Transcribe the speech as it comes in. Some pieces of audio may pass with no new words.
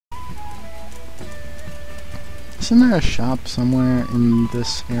Isn't there a shop somewhere in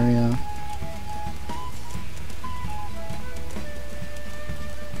this area?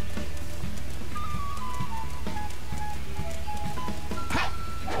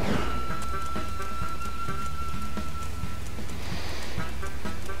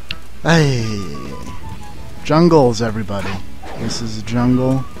 Hey, jungles, everybody. This is a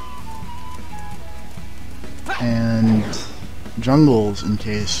jungle, and jungles, in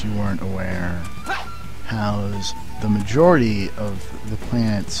case you weren't aware, house the majority of the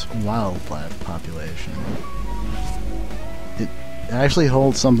planet's wildlife population. It actually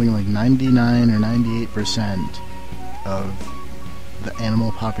holds something like 99 or 98% of the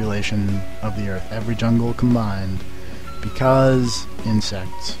animal population of the Earth, every jungle combined, because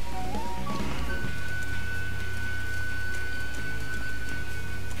insects.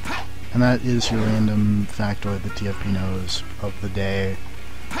 And that is your random factoid that TFP knows of the day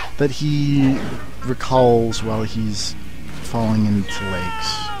that he recalls while he's falling into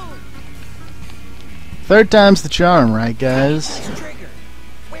lakes. Third time's the charm, right, guys? Trigger.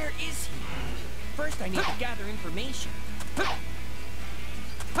 Where is he? First, I need to gather information.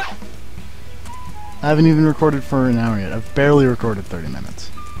 I haven't even recorded for an hour yet. I've barely recorded 30 minutes.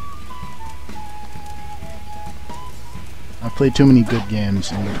 I've played too many good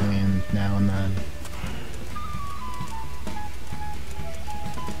games in between now and then.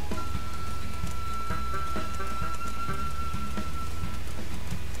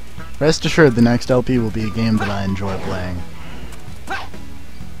 Rest assured, the next LP will be a game that I enjoy playing.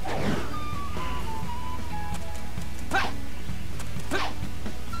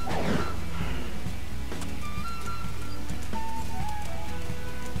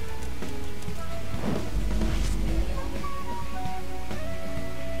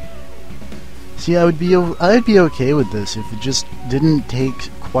 See, I'd be okay with this if it just didn't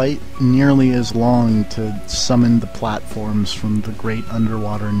take quite nearly as long to summon the platforms from the great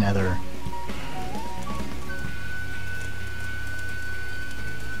underwater nether.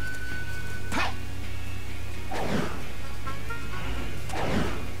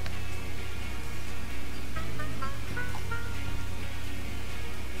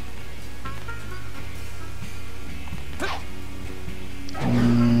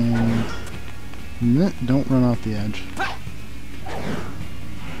 Don't run off the edge.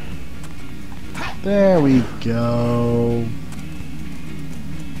 There we go.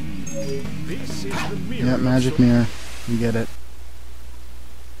 This is the mirror. Yep, magic mirror. You get it.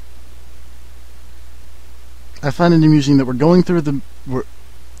 I find it amusing that we're going through the...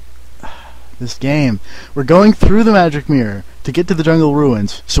 this game. We're going through the magic mirror to get to the jungle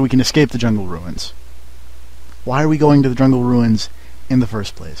ruins so we can escape the jungle ruins. Why are we going to the jungle ruins in the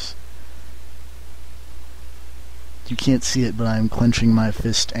first place? You can't see it, but I'm clenching my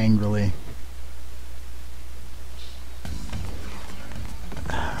fist angrily.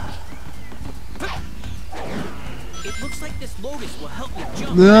 It looks like this lotus will help me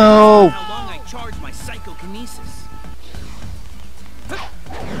jump. No! How long I charge my psychokinesis?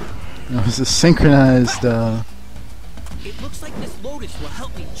 It was a synchronized, It looks like this lotus will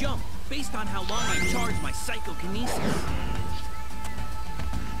help me jump based on how long I charge my psychokinesis.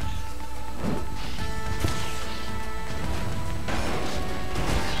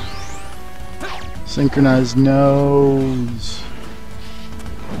 synchronized nose.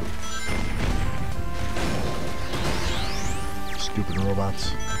 Stupid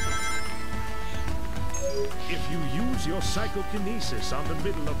robots. If you use your psychokinesis on the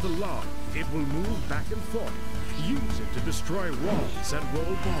middle of the log, it will move back and forth. Use it to destroy walls and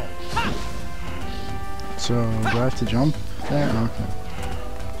roll balls. So, do I have to jump there? Okay.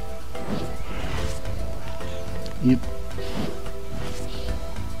 Yep.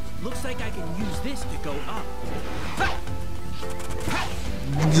 Looks like I can use this to go up.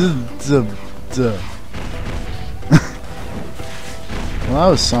 Well, that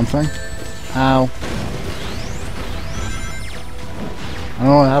was something. Ow. I don't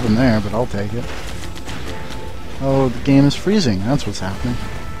know what happened there, but I'll take it. Oh, the game is freezing. That's what's happening.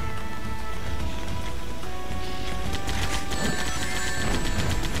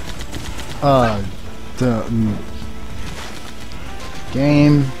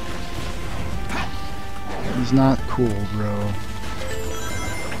 Game is not cool, bro.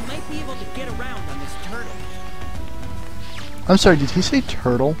 I might be able to get around on this turtle. I'm sorry, did he say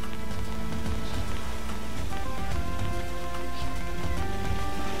turtle?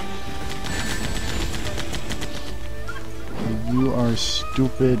 You are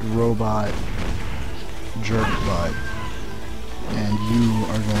stupid robot jerk butt. And you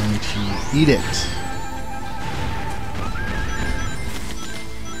are going to eat it.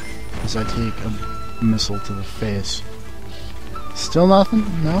 As I take a missile to the face. Still nothing?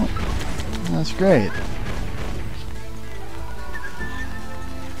 No? That's great.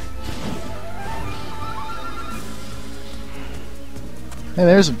 Hey,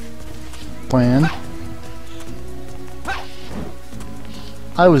 there's a plan.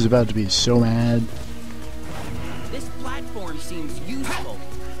 I was about to be so mad. This platform seems useful.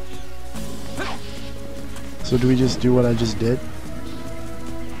 So do we just do what I just did?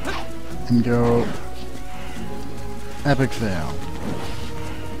 And go... Epic fail.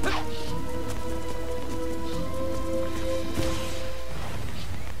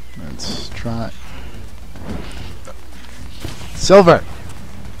 Let's try... Silver!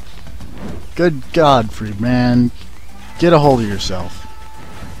 Good Godfrey, man. Get a hold of yourself.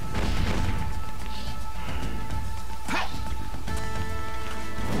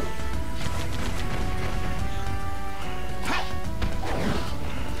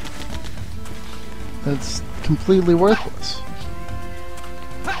 That's completely worthless.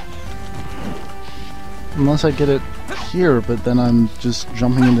 Unless I get it here, but then I'm just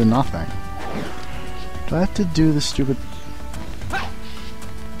jumping into nothing. Do I have to do the stupid...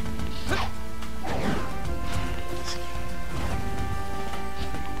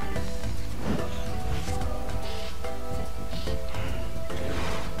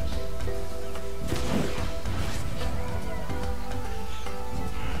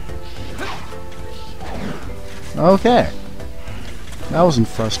 Okay. That wasn't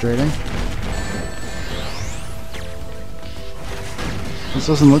frustrating. This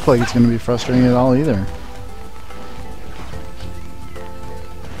doesn't look like it's going to be frustrating at all either.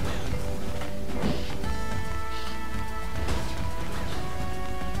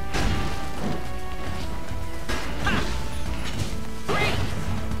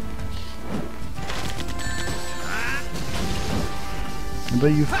 I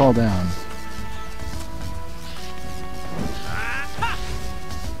bet you fall down.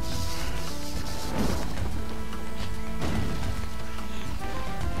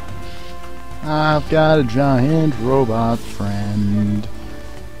 I've got a giant robot friend.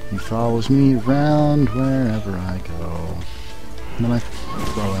 He follows me around wherever I go. And then I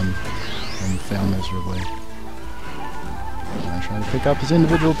throw him and fail miserably. And I try to pick up his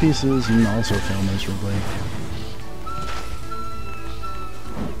individual pieces and also fail miserably.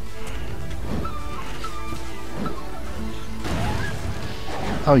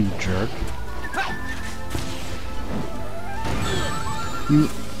 Oh, you jerk. You...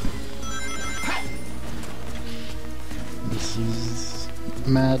 This is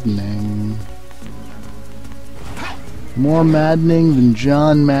maddening. More maddening than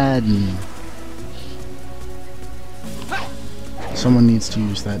John Madden. Someone needs to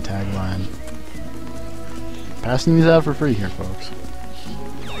use that tagline. Passing these out for free here, folks.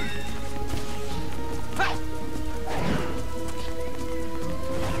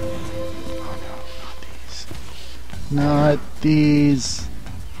 Not these.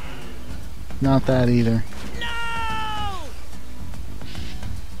 Not that either. No!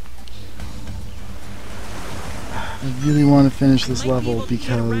 I really want to finish this level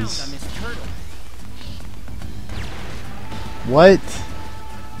because... What?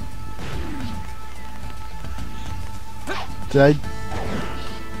 Did I...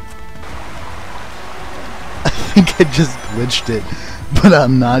 I think I just glitched it, but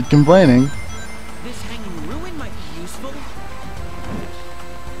I'm not complaining. This hanging ruin might be useful.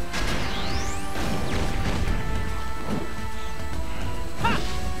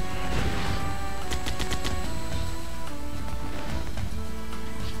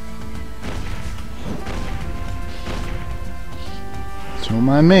 Don't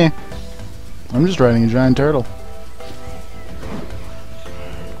mind me. I'm just riding a giant turtle.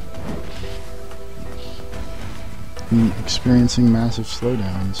 I'm experiencing massive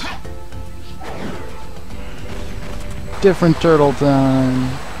slowdowns. Different turtle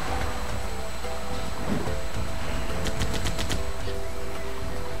time.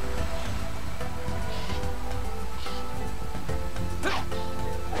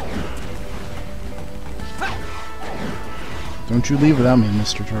 Don't you leave without me,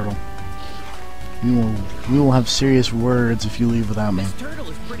 Mr. Turtle. We will have serious words if you leave without me. This turtle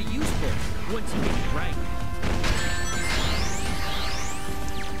is pretty useful once you get it right.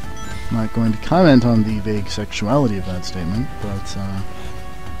 I'm not going to comment on the vague sexuality of that statement, but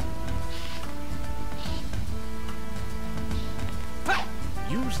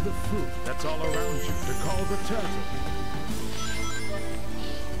Use the fruit that's all around you to call the turtle.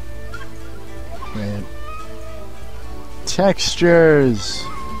 wait. Textures!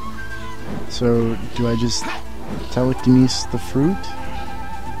 So, do I just telekinesis the fruit?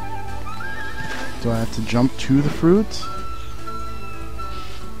 Do I have to jump to the fruit?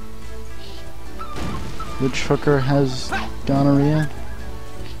 Which hooker has gonorrhea?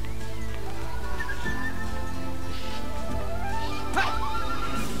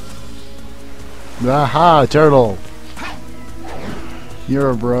 Aha, turtle! You're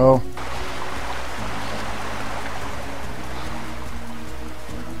a bro.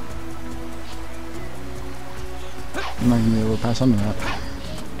 I'm not gonna be able to pass under that.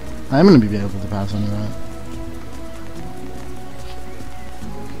 I'm gonna be able to pass under that.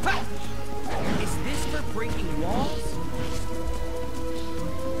 Is this for breaking walls?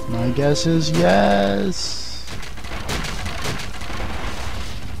 My guess is yes.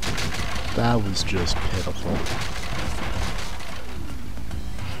 That was just pitiful.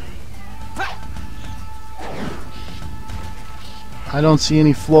 I don't see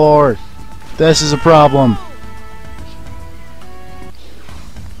any floor. This is a problem.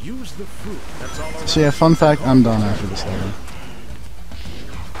 Use the fruit that's all around. So yeah, fun fact, I'm done after this level.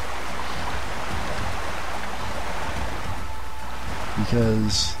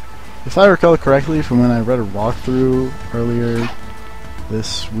 Because if I recall correctly from when I read a walkthrough earlier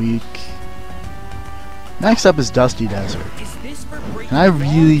this week, next up is Dusty Desert. Is this for breaking And I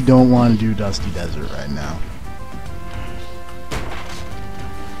really walls? don't want to do Dusty Desert right now.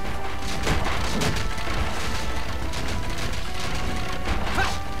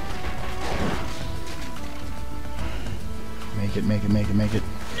 Make it, make it, make it, make it.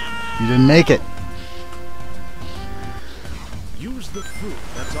 You didn't make it. Use the fruit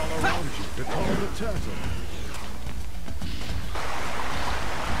that's all around you to call the turtle.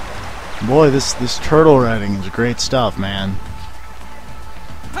 Boy, this turtle riding is great stuff, man.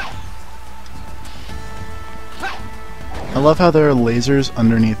 I love how there are lasers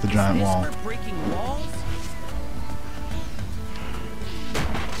underneath the giant Is this wall. for breaking walls?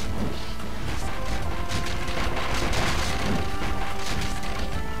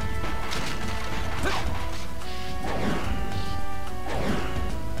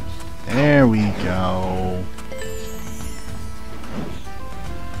 There we go.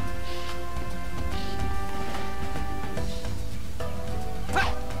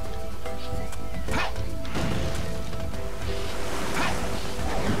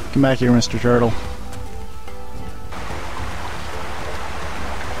 Come back here, Mr. Turtle.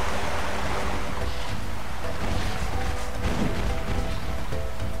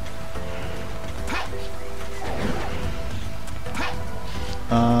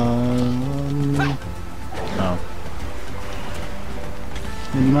 Oh.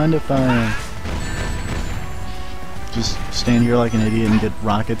 Do you mind if I just stand here like an idiot and get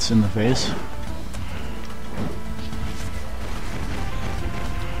rockets in the face?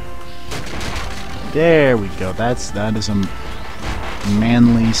 There we go. That is a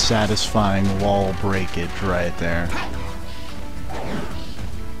manly, satisfying wall breakage right there.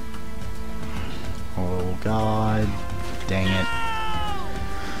 Oh god, dang it.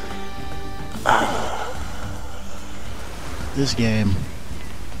 This game.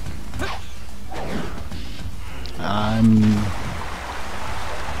 I'm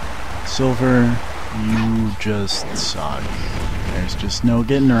Silver, you just suck. There's just no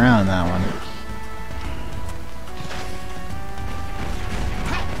getting around that one.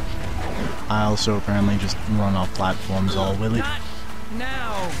 I also apparently just run off platforms all willy Not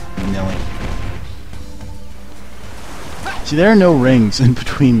now. nilly. See, there are no rings in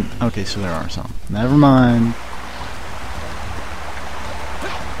between. Okay, so there are some. Never mind.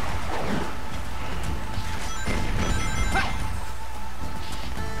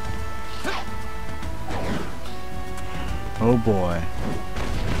 Oh boy.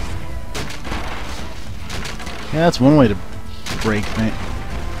 Yeah, that's one way to break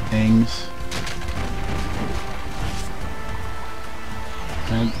things.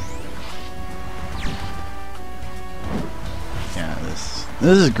 Yeah,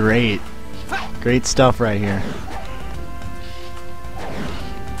 this is great. Great stuff right here.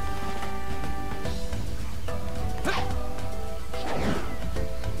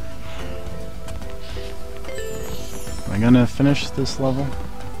 Am I gonna finish this level?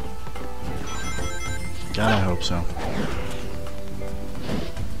 God, I hope so.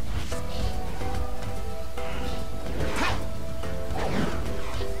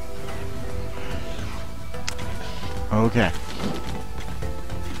 Okay.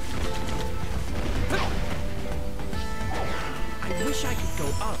 I wish I could go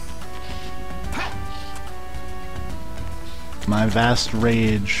up. My vast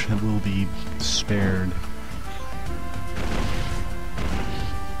rage will be spared.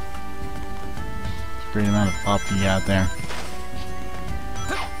 Great amount of up you got there.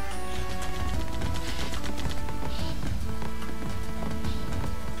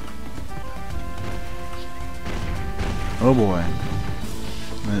 Oh boy.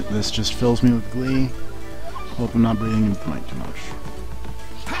 This just fills me with glee. Hope I'm not breathing into the mic too much.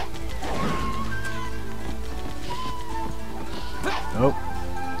 Oh.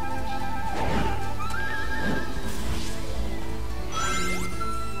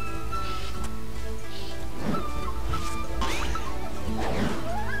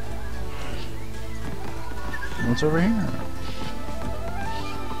 What's over here?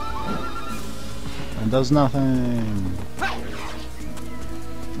 It does nothing.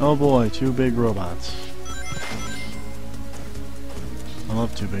 Oh boy, two big robots. I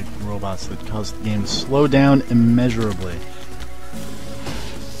love two big robots that cause the game to slow down immeasurably.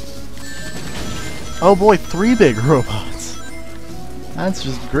 Oh boy, three big robots. That's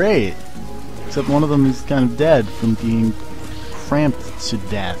just great. Except one of them is kind of dead from being cramped to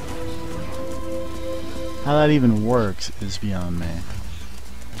death. How that even works is beyond me.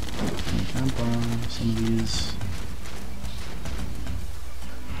 Can I borrow some of these?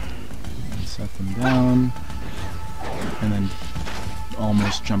 And set them down. And then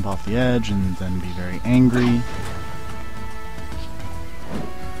almost jump off the edge and then be very angry.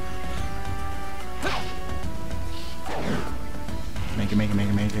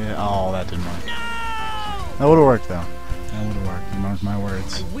 Make it. Oh, that didn't work. That would have worked, though. That would have worked. You mark my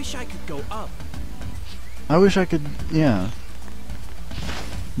words. I wish I could go up. I wish I could, yeah.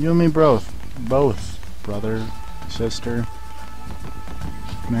 You and me both. Both. Brother, sister,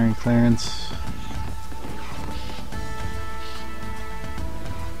 Mary Clarence.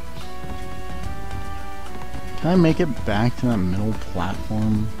 Can I make it back to that middle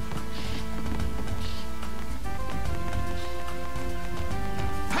platform?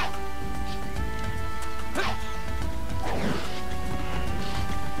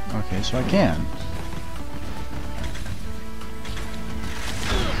 Okay, so I can.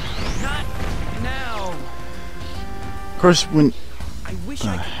 Not now. Of course, when... I wish The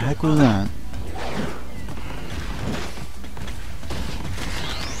I could heck go was up. that?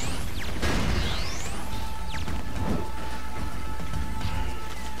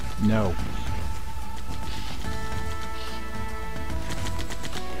 No.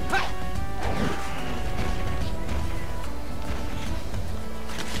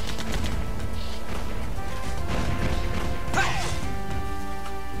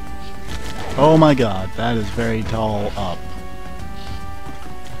 Oh my god, that is very tall up.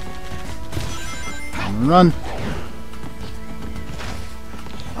 Run!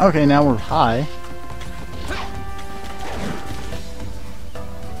 Okay, now we're high.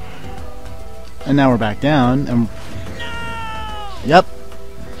 And now we're back down, and... Yep!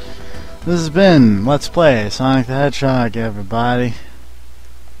 This has been Let's Play Sonic the Hedgehog, everybody.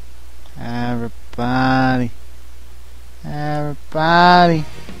 Everybody.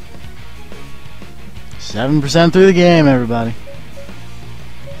 7% through the game, everybody.